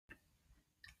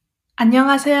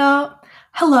안녕하세요.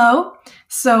 Hello.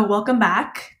 So welcome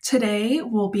back. Today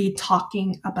we'll be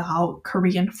talking about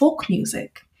Korean folk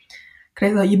music.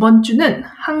 그래서 이번 주는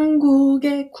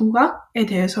한국의 국악에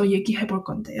대해서 얘기해 볼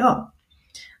건데요.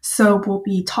 So we'll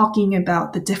be talking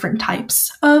about the different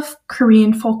types of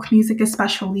Korean folk music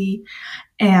especially,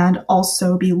 and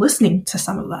also be listening to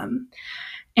some of them.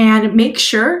 And make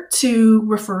sure to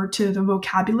refer to the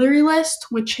vocabulary list,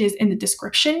 which is in the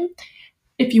description,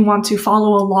 if you want to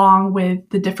follow along with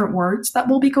the different words that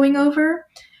we'll be going over.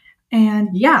 And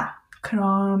yeah,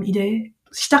 그럼 이제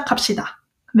시작합시다.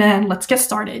 Then let's get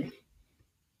started.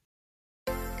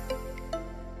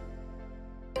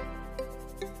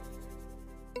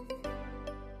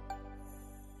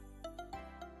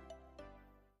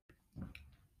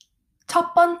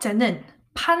 첫 번째는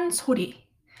판소리.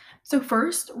 So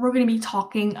first, we're going to be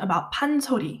talking about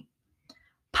판소리.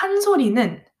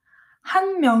 판소리는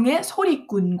한 명의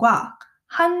소리꾼과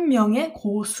한 명의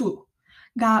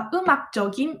고수가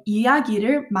음악적인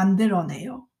이야기를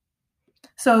만들어내요.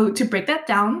 So to break that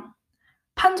down,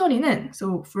 판소리는,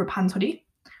 so for 판소리,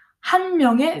 한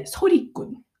명의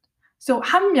소리꾼. So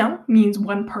한 명 means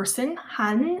one person.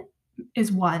 한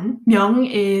is one. 명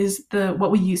is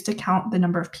what we use to count the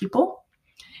number of people.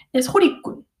 Is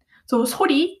소리꾼. So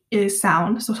소리 is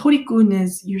sound. So 소리꾼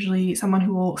is usually someone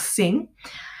who will sing.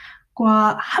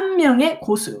 과 한 명의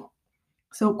고수.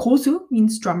 So 고수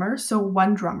means drummer, so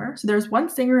one drummer. So there's one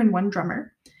singer and one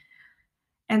drummer.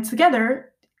 And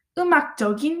together,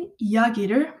 음악적인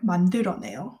이야기를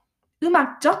만들어내요.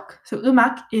 음악적, so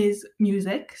음악 is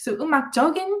music. So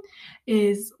음악적인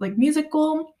is like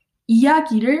musical.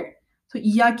 이야기를, so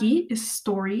이야기 is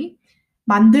story.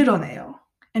 만들어내요.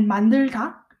 And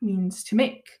만들다 means to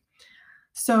make.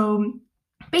 So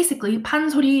basically,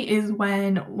 판소리 is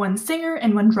when one singer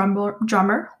and one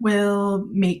drummer will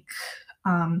make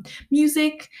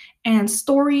music and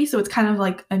story. So it's kind of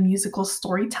like a musical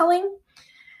storytelling.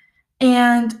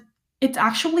 And it's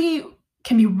actually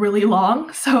can be really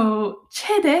long. So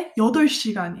최대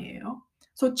 8시간이에요.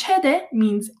 So 최대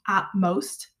means at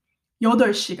most.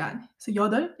 8시간. So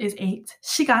 8 is 8.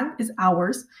 시간 is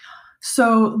hours.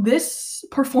 So this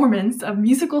performance of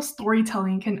musical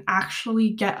storytelling can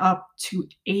actually get up to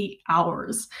 8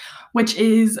 hours, which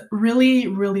is really,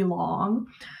 really long.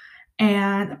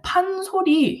 And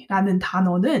판소리라는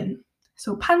단어는,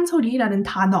 so 판소리라는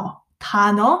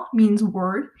단어 means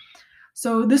word.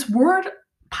 So this word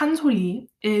판소리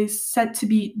is said to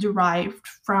be derived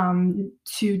from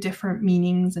two different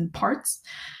meanings and parts.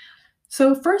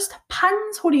 So first,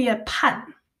 판소리의 판.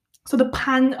 So the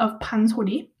pan of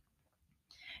판소리,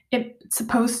 it's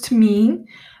supposed to mean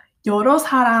여러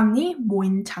사람이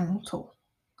모인 장소.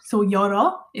 So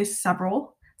여러 is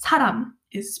several, 사람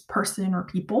is person or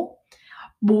people,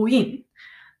 모인,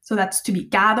 so that's to be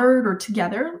gathered or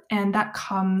together, and that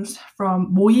comes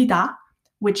from 모이다,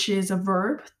 which is a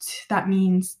verb that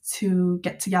means to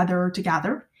get together or to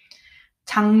gather.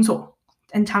 장소,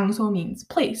 and 장소 means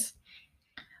place.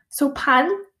 So 판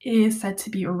is said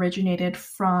to be originated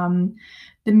from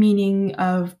the meaning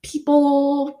of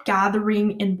people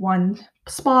gathering in one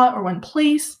spot or one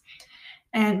place.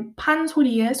 And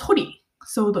판소리의 소리.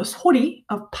 So the 소리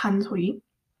of 판소리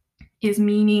is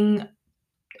meaning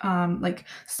like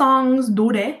songs,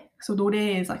 노래. So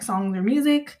노래 is like songs or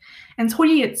music. And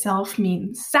소리 itself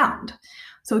means sound.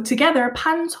 So together,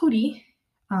 판소리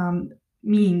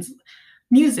means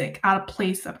music at a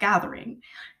place of gathering.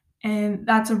 And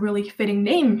that's a really fitting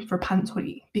name for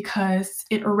판소리 because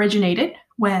it originated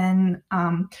when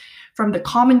from the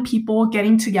common people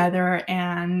getting together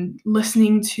and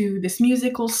listening to this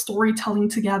musical storytelling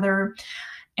together.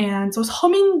 And so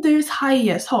서민들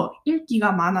사이에서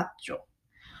인기가 많았죠.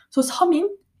 So 서민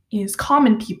is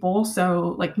common people,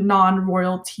 so like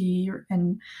non-royalty,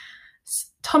 and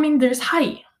서민들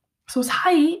사이. So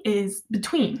사이 is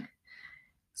between.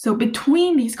 So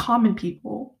between these common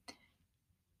people,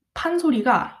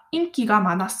 판소리가 인기가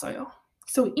많았어요.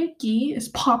 So 인기 is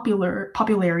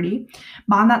popularity.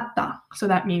 많았다. So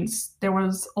that means there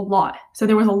was a lot. So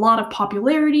there was a lot of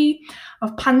popularity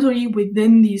of 판소리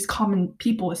within these common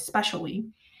people especially.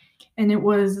 And it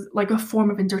was like a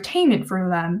form of entertainment for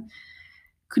them.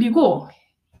 그리고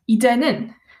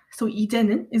이제는, so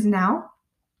이제는 is now,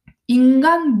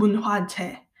 인간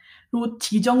문화재로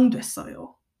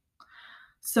지정됐어요.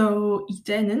 So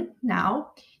이제는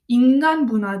now, 인간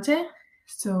문화재,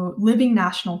 so living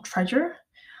national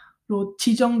treasure로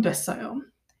지정됐어요.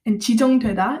 And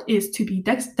지정되다 is to be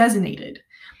designated.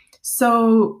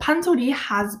 So 판소리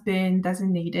has been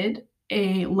designated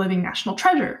a living national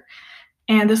treasure.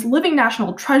 And this living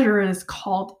national treasure is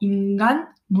called 인간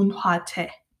문화재.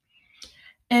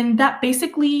 And that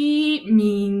basically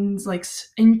means like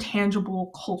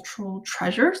intangible cultural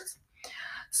treasures.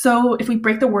 So if we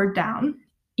break the word down,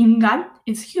 인간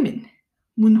is human,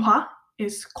 문화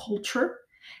is culture,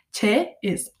 재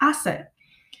is asset.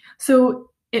 So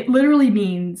it literally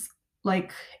means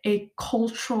like a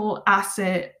cultural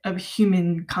asset of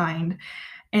humankind.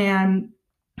 And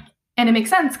it makes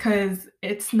sense because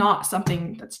it's not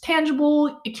something that's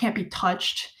tangible, it can't be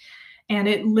touched, and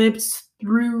it lives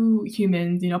through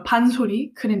humans.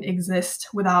 판소리 couldn't exist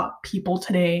without people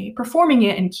today performing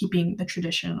it and keeping the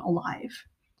tradition alive.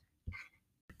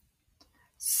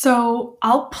 So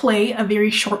I'll play a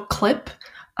very short clip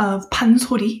of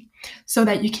판소리 so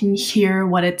that you can hear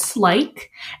what it's like.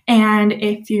 And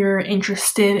if you're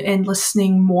interested in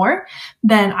listening more,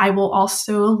 then I will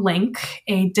also link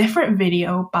a different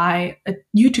video by a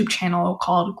YouTube channel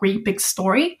called Great Big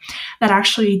Story that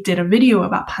actually did a video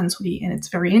about 판소리, and it's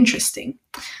very interesting.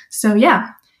 So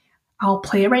yeah, I'll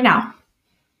play it right now.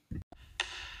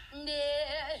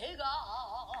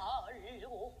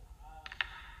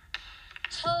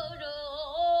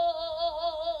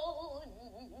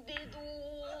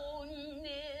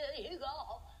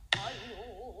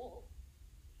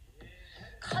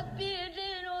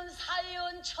 갑비리는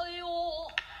사연쳐요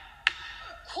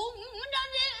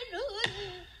공문하네는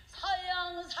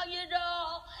사양상이라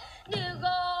내가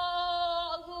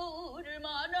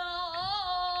얼마나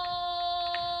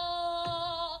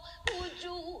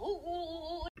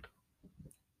우주고.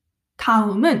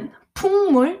 다음은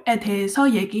풍물에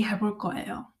대해서 얘기해 볼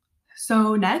거예요.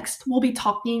 So next we'll be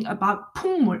talking about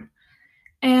풍물.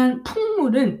 And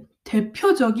풍물은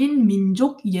대표적인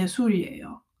민족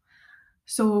예술이에요.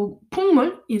 So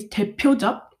풍물 is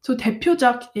대표적. So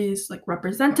대표적 is like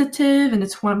representative and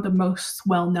it's one of the most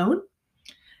well-known.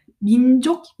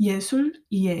 민족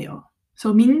예술이에요.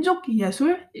 So 민족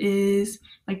예술 is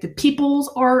like the people's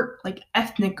art, like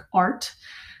ethnic art.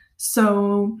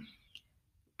 So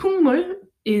풍물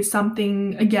is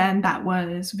something, again, that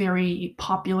was very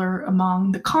popular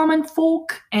among the common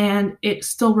folk, and it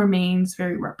still remains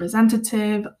very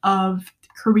representative of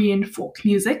Korean folk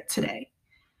music today.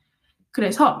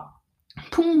 그래서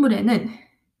풍물에는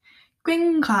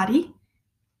꽹과리,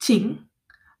 징,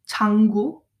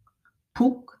 장구,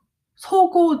 북,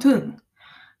 소고 등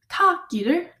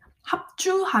타악기를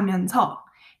합주하면서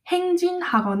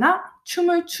행진하거나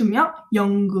춤을 추며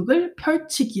연극을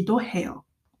펼치기도 해요.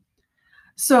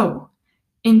 So,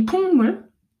 in 풍물,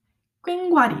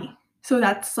 꽹과리, so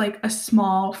that's like a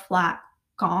small flat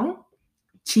gong.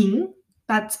 징,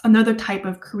 that's another type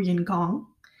of Korean gong.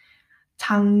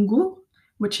 장구,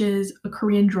 which is a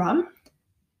Korean drum.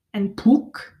 And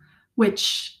북,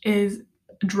 which is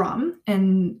a drum.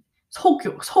 And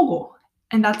소고,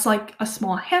 and that's like a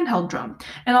small handheld drum.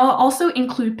 And I'll also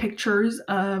include pictures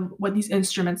of what these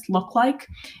instruments look like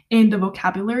in the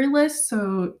vocabulary list,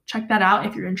 so check that out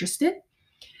if you're interested.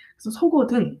 So 소고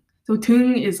등. So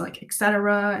등 is like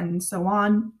etc. and so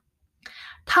on.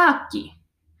 타악기.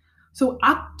 So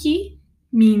악기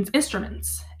means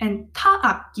instruments, and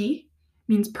타악기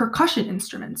means percussion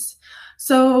instruments.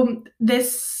 So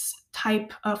this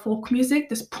type of folk music,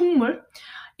 this 풍물,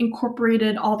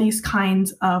 incorporated all these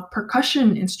kinds of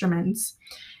percussion instruments.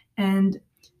 And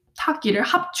타악기를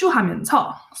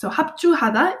합주하면서, so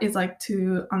합주하다 is like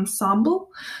to ensemble.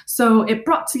 So it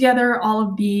brought together all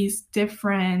of these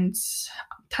different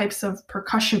types of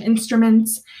percussion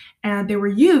instruments, and they were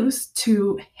used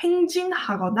to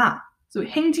행진하거나. So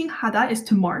행진하다 is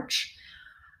to march,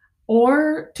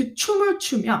 or to 춤을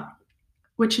추며,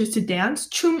 which is to dance.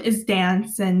 춤 is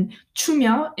dance, and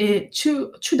추며,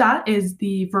 추다 is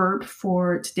the verb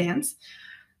for to dance.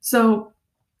 So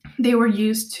they were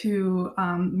used to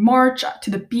march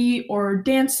to the beat or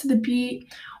dance to the beat,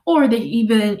 or they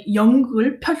even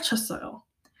연극을 펼쳤어요.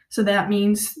 So that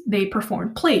means they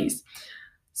performed plays.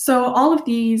 So all of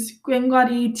these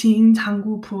꽹과리, 징,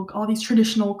 장구, 북, all these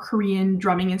traditional Korean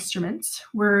drumming instruments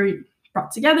were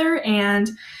brought together,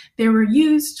 and they were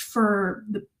used for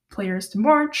the players to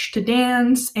march, to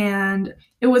dance, and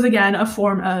it was again a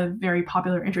form of very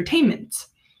popular entertainment.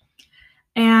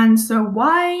 And so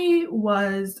why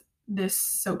was this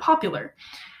so popular?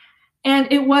 And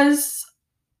it was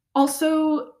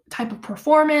also type of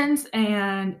performance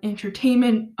and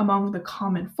entertainment among the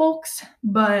common folks,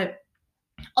 but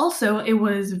also it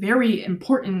was very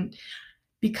important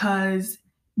because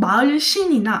마을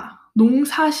신이나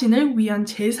농사신을 위한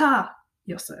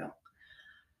제사였어요.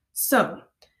 So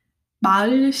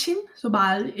마을 신, so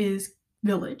마을 is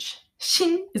village,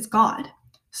 신 is God.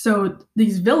 So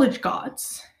these village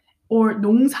gods, or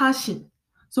농사신.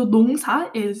 So 농사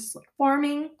is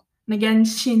farming, and again,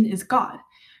 신 is God.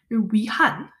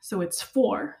 위한, so it's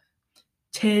for.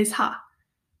 제사,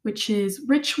 which is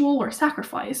ritual or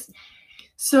sacrifice.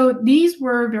 So these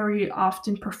were very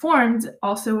often performed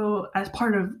also as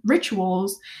part of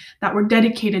rituals that were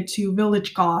dedicated to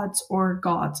village gods or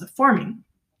gods of farming.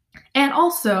 And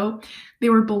also, they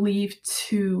were believed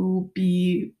to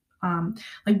be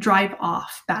like drive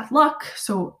off bad luck.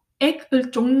 So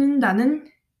액을 쫓는다고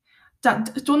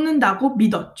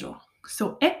믿었죠.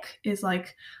 So 액 is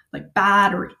like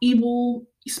bad or evil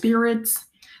spirits.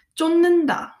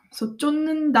 쫓는다. So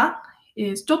쫓는다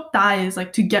is 쫓다 is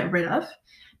like to get rid of.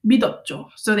 믿었죠.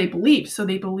 So they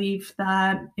believe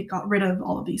that it got rid of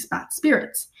all of these bad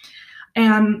spirits.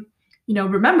 And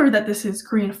remember that this is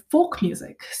Korean folk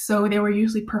music, so they were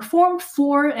usually performed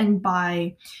for and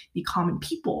by the common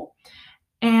people.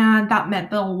 And that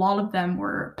meant that a lot of them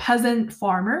were peasant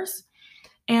farmers,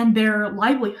 and their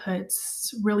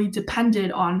livelihoods really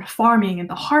depended on farming and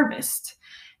the harvest.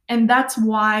 And that's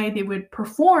why they would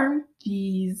perform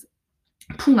these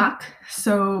풍악,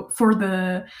 so for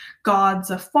the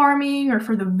gods of farming or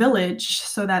for the village,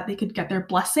 so that they could get their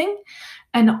blessing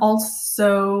and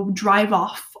also drive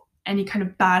off any kind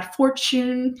of bad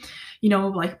fortune,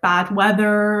 like bad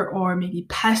weather or maybe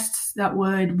pests that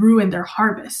would ruin their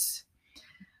harvest.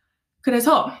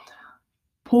 그래서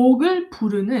복을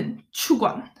부르는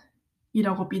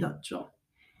축원이라고 믿었죠.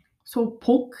 So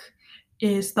복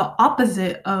is the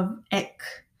opposite of 액.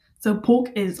 So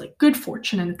복 is like good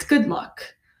fortune and it's good luck.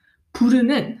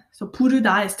 부르는, so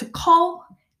부르다 is to call.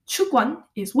 축원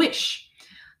is wish.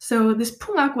 So this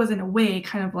풍악 was in a way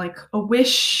kind of like a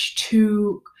wish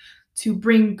to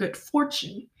bring good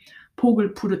fortune.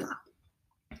 복을 부르다.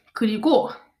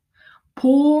 그리고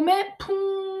봄에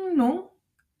풍농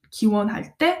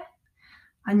기원할 때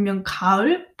아니면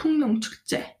가을 풍농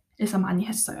축제에서 많이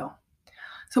했어요.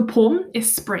 So 봄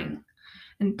is spring.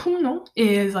 And 풍농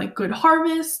is like good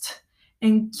harvest.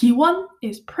 And 기원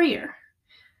is prayer.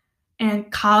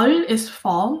 And 가을 is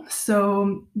fall.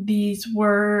 So these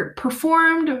were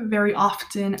performed very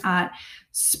often at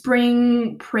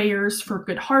spring prayers for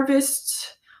good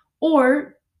harvest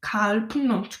or 가을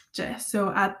풍농 축제,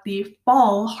 so at the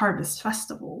fall harvest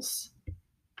festivals.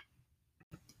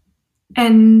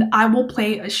 And I will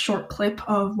play a short clip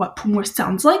of what 풍물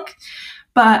sounds like.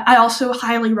 But I also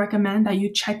highly recommend that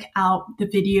you check out the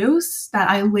videos that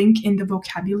I link in the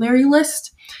vocabulary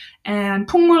list. And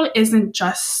풍물 isn't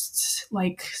just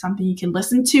like something you can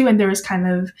listen to, and there is kind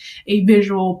of a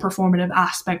visual performative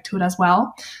aspect to it as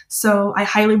well. So I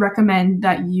highly recommend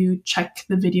that you check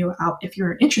the video out if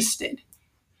you're interested.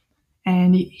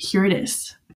 And here it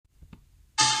is.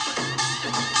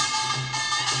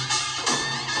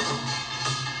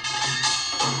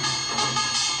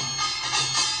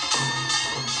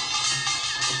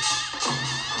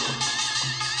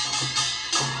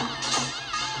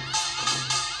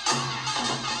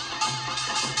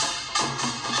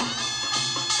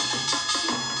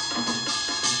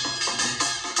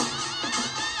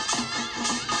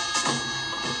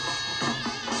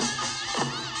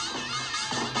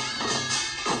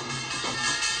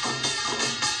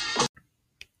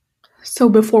 So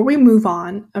before we move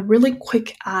on, a really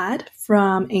quick ad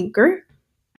from Anchor.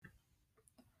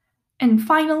 And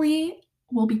finally,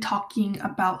 we'll be talking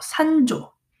about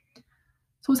산조.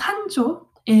 So 산조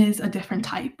is a different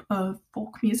type of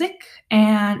folk music,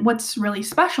 and what's really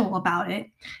special about it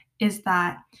is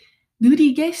that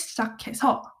느리게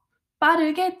시작해서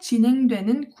빠르게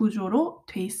진행되는 구조로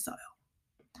돼 있어요.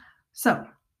 So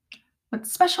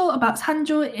what's special about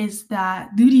산조 is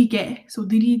that 느리게, so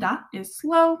느리다 is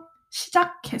slow,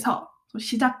 시작해서, so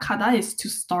시작하다 is to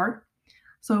start.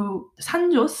 So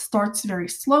산조 starts very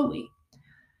slowly.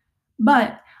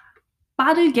 But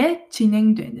빠르게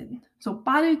진행되는, so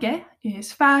빠르게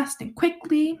is fast and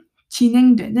quickly,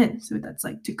 진행되는, so that's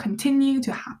like to continue,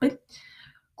 to happen.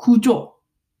 구조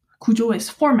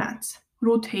is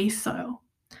format로 돼 있어요.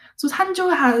 So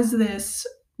산조 has this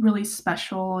really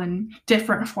special and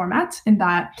different format in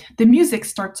that the music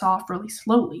starts off really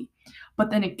slowly, but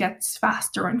then it gets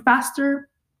faster and faster,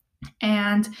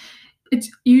 and it's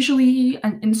usually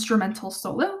an instrumental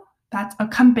solo that's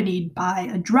accompanied by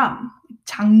a drum,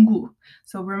 장구.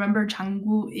 So remember,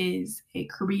 장구 is a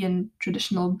Korean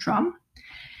traditional drum.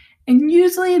 And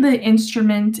usually the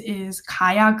instrument is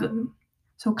가야금.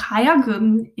 So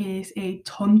가야금 is a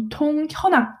전통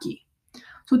현악기.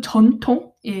 So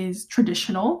전통 is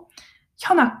traditional,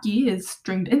 현악기 is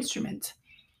stringed instrument.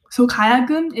 So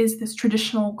가야금 is this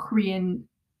traditional Korean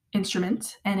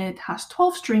instrument, and it has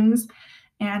 12 strings,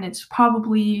 and it's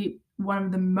probably one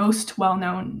of the most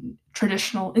well-known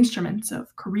traditional instruments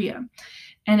of Korea.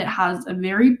 And it has a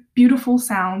very beautiful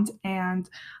sound, and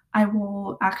I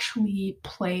will actually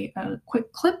play a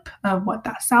quick clip of what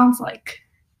that sounds like.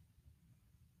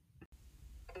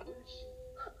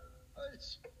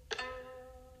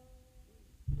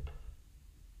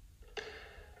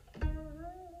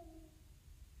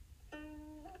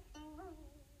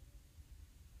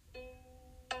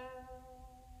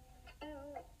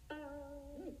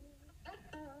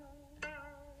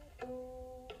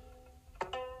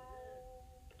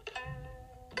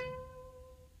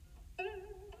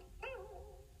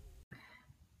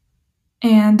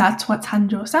 And that's what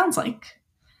Sanjo sounds like.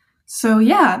 So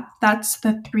yeah, that's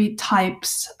the 3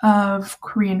 types of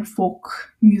Korean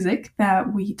folk music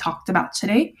that we talked about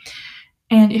today.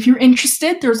 And if you're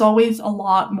interested, there's always a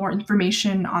lot more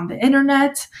information on the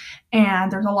internet,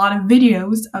 and there's a lot of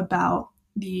videos about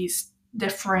these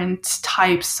different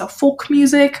types of folk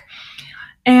music.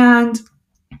 And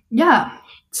yeah,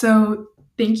 so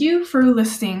thank you for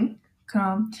listening.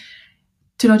 그럼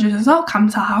들어주셔서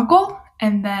감사하고,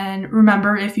 and then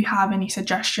remember, if you have any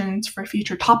suggestions for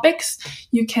future topics,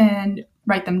 you can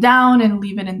write them down and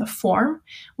leave it in the form,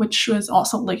 which was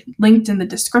also linked in the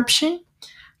description.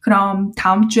 그럼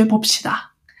다음 주에 봅시다.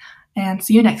 And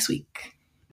see you next week.